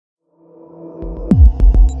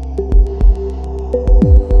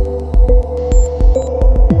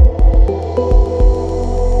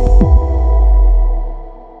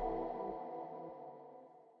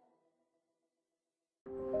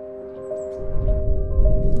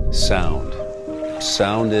Sound.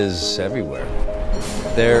 Sound is everywhere.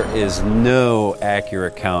 There is no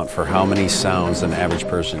accurate count for how many sounds an average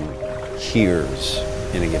person hears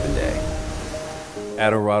in a given day.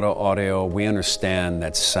 At Arado Audio, we understand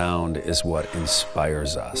that sound is what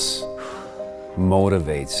inspires us,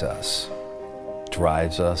 motivates us,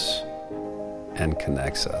 drives us, and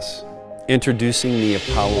connects us. Introducing the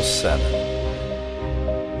Apollo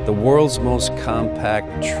 7, the world's most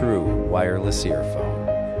compact, true wireless earphone.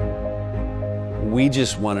 We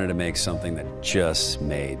just wanted to make something that just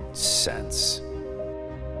made sense.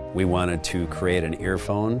 We wanted to create an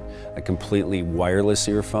earphone, a completely wireless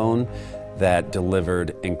earphone that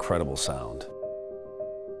delivered incredible sound.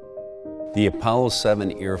 The Apollo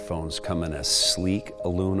 7 earphones come in a sleek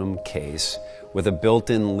aluminum case with a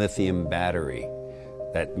built-in lithium battery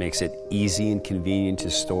that makes it easy and convenient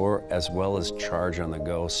to store as well as charge on the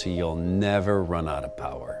go, so you'll never run out of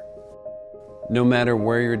power. No matter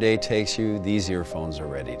where your day takes you, these earphones are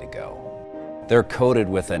ready to go. They're coated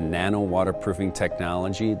with a nano waterproofing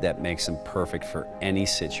technology that makes them perfect for any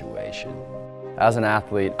situation. As an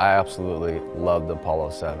athlete, I absolutely love the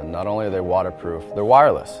Apollo 7. Not only are they waterproof, they're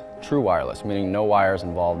wireless, true wireless, meaning no wires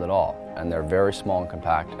involved at all. And they're very small and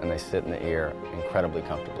compact, and they sit in the ear incredibly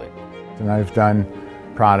comfortably. And I've done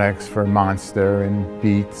products for Monster and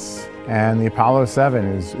Beats, and the Apollo 7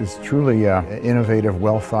 is truly an innovative,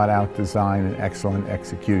 well thought out design and excellent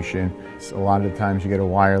execution. A lot of times you get a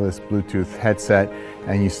wireless Bluetooth headset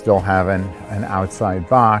and you still have an outside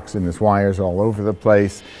box and there's wires all over the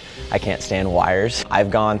place. I can't stand wires. I've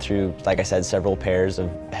gone through, like I said, several pairs of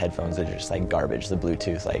headphones that are just like garbage. The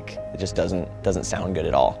Bluetooth, like, it just doesn't sound good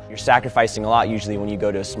at all. You're sacrificing a lot usually when you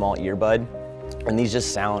go to a small earbud, and these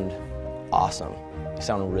just sound awesome. They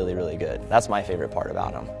sound really, really good. That's my favorite part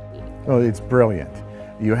about them. Well, it's brilliant.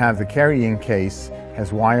 You have the carrying case,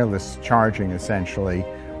 has wireless charging essentially,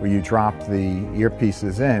 where you drop the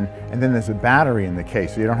earpieces in, and then there's a battery in the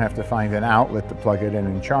case, so you don't have to find an outlet to plug it in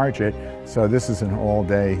and charge it. So this is an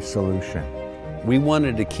all-day solution. We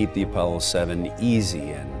wanted to keep the Apollo 7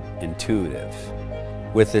 easy and intuitive.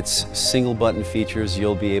 With its single button features,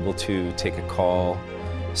 you'll be able to take a call,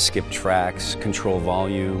 skip tracks, control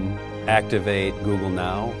volume, activate Google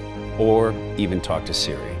Now, or even talk to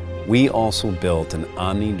Siri. We also built an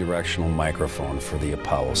omnidirectional microphone for the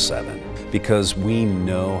Apollo 7 because we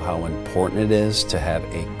know how important it is to have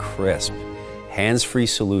a crisp, hands-free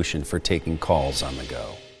solution for taking calls on the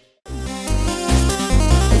go.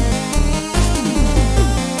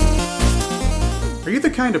 Are you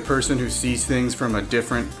the kind of person who sees things from a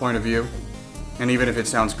different point of view? And even if it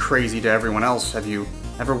sounds crazy to everyone else, have you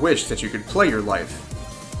ever wished that you could play your life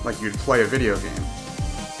like you'd play a video game?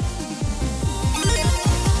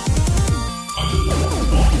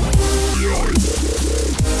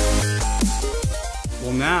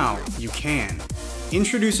 Well, now you can.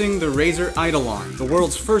 Introducing the Razer Eidolon, the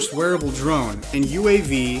world's first wearable drone and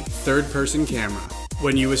UAV third-person camera.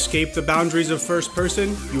 When you escape the boundaries of first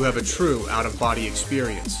person, you have a true out-of-body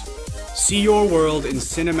experience. See your world in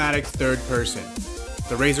cinematic third person.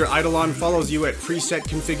 The Razer Eidolon follows you at preset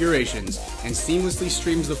configurations and seamlessly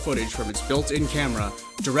streams the footage from its built-in camera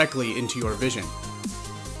directly into your vision.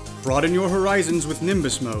 Broaden your horizons with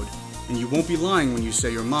Nimbus mode, and you won't be lying when you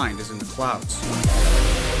say your mind is in the clouds.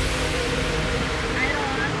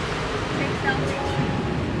 Take selfie.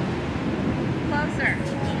 Closer.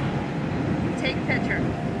 Take picture.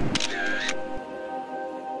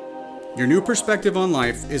 Your new perspective on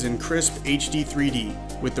life is in crisp HD 3D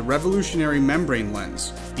with the revolutionary membrane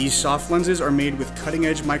lens. These soft lenses are made with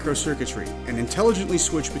cutting-edge microcircuitry and intelligently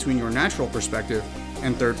switch between your natural perspective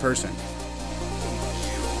and third person.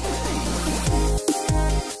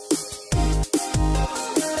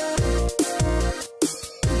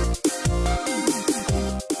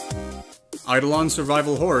 Eidolon's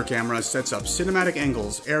survival horror camera sets up cinematic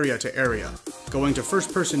angles area to area, going to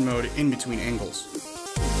first-person mode in between angles.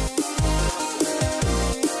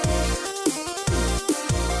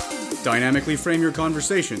 Dynamically frame your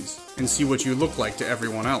conversations and see what you look like to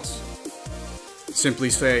everyone else. Simply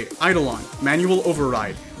say, Eidolon, manual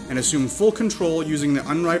override, and assume full control using the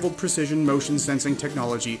unrivaled precision motion sensing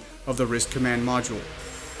technology of the wrist command module.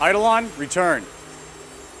 Eidolon, return.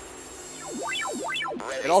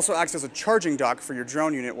 It also acts as a charging dock for your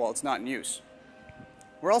drone unit while it's not in use.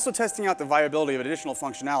 We're also testing out the viability of additional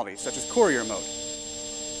functionality, such as courier mode.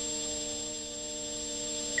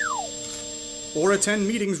 Or attend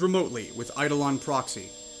meetings remotely with Eidolon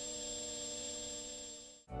Proxy.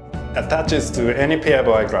 Attaches to any pair of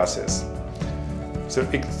eyeglasses, so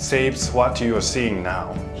it saves what you are seeing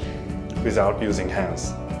now without using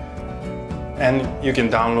hands. And you can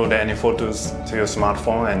download any photos to your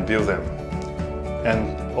smartphone and view them.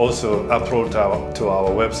 And also upload to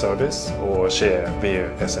our web service or share via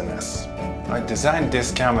SNS. I designed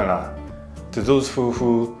this camera to those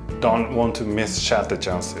who don't want to miss shutter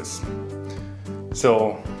chances.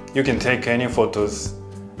 So you can take any photos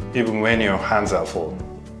even when your hands are full.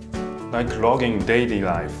 Like logging daily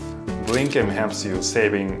life, Blinkem helps you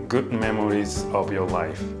saving good memories of your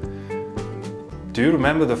life. Do you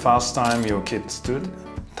remember the first time your kid stood,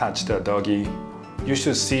 touched a doggy? You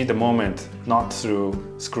should see the moment not through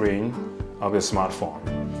screen of your smartphone,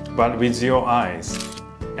 but with your eyes,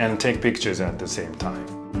 and take pictures at the same time.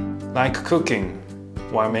 Like cooking,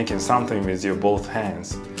 while making something with your both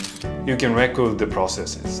hands, you can record the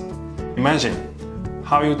processes. Imagine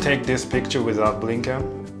how you take this picture without Blinkem.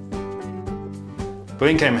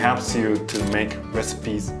 Blinkem helps you to make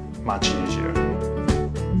recipes much easier.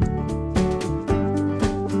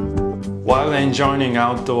 While enjoying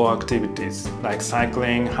outdoor activities like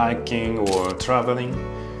cycling, hiking, or traveling,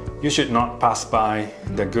 you should not pass by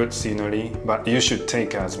the good scenery, but you should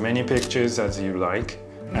take as many pictures as you like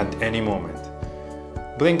at any moment.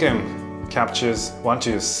 Blinkem captures what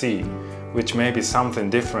you see, which may be something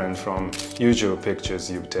different from usual pictures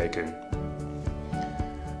you've taken.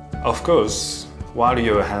 Of course, while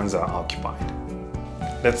your hands are occupied.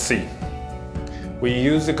 Let's see. We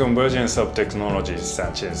use the convergence of technologies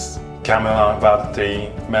such as camera,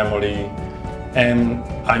 battery, memory, and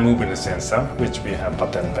eye movement sensor, which we have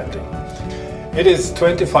patent pending. It is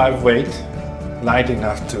 25 weight, light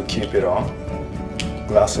enough to keep it on.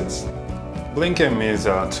 Glasses. Blinkem is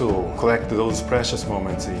a tool to collect those precious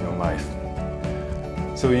moments in your life.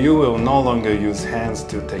 So you will no longer use hands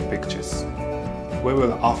to take pictures. We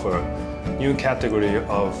will offer a new category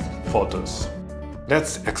of photos.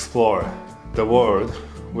 Let's explore the world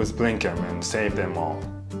with Blinkem and save them all.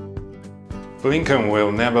 Blinkem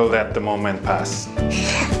will never let the moment pass.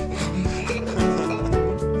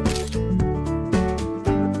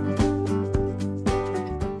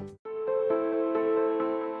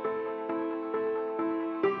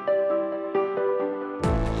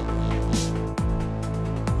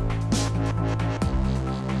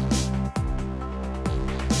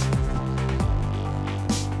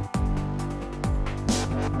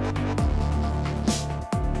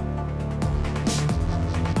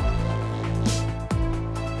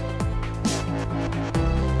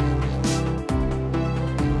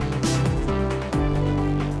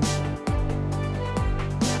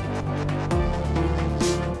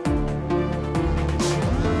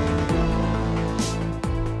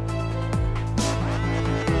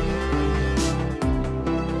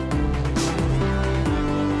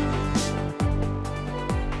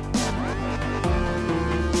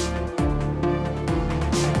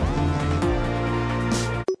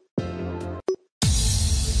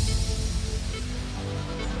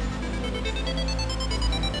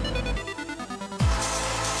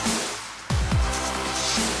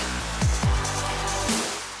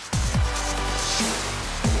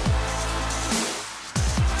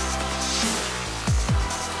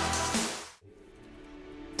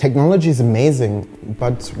 Technology is amazing,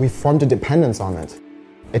 but we've formed a dependence on it.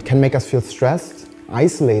 It can make us feel stressed,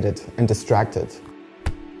 isolated, and distracted.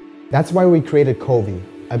 That's why we created Covi,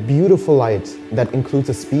 a beautiful light that includes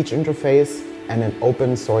a speech interface and an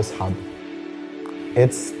open source hub.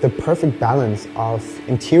 It's the perfect balance of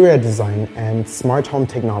interior design and smart home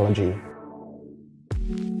technology.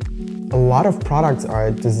 A lot of products are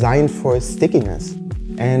designed for stickiness,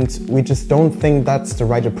 and we just don't think that's the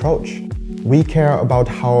right approach. We care about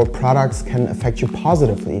how products can affect you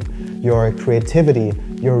positively, your creativity,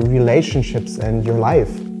 your relationships, and your life.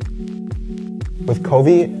 With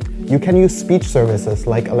Covi, you can use speech services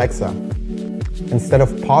like Alexa. Instead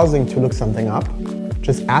of pausing to look something up,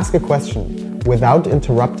 just ask a question without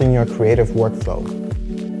interrupting your creative workflow.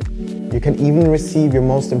 You can even receive your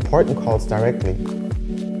most important calls directly.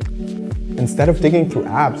 Instead of digging through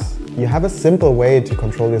apps, you have a simple way to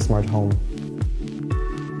control your smart home.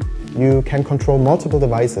 You can control multiple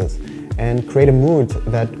devices and create a mood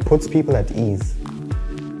that puts people at ease.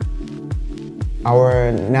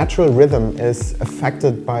 Our natural rhythm is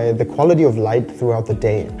affected by the quality of light throughout the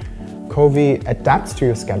day. Covi adapts to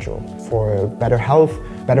your schedule for better health,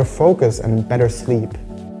 better focus, and better sleep.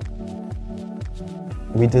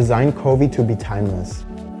 We designed Covi to be timeless,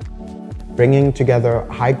 bringing together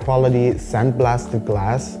high-quality sandblasted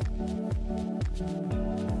glass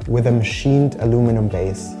with a machined aluminum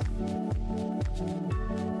base.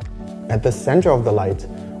 At the center of the light,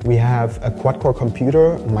 we have a quad-core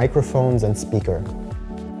computer, microphones, and speaker.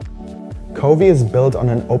 Covi is built on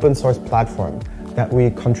an open-source platform that we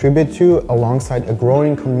contribute to alongside a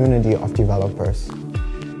growing community of developers.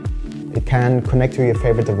 It can connect to your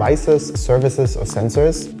favorite devices, services, or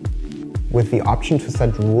sensors with the option to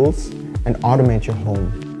set rules and automate your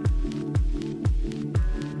home.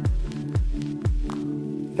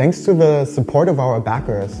 Thanks to the support of our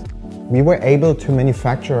backers, we were able to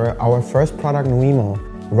manufacture our first product, Nuimo,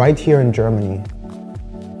 right here in Germany.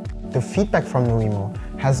 The feedback from Nuimo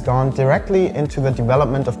has gone directly into the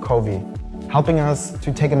development of Covey, helping us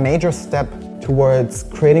to take a major step towards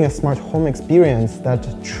creating a smart home experience that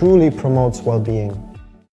truly promotes well-being.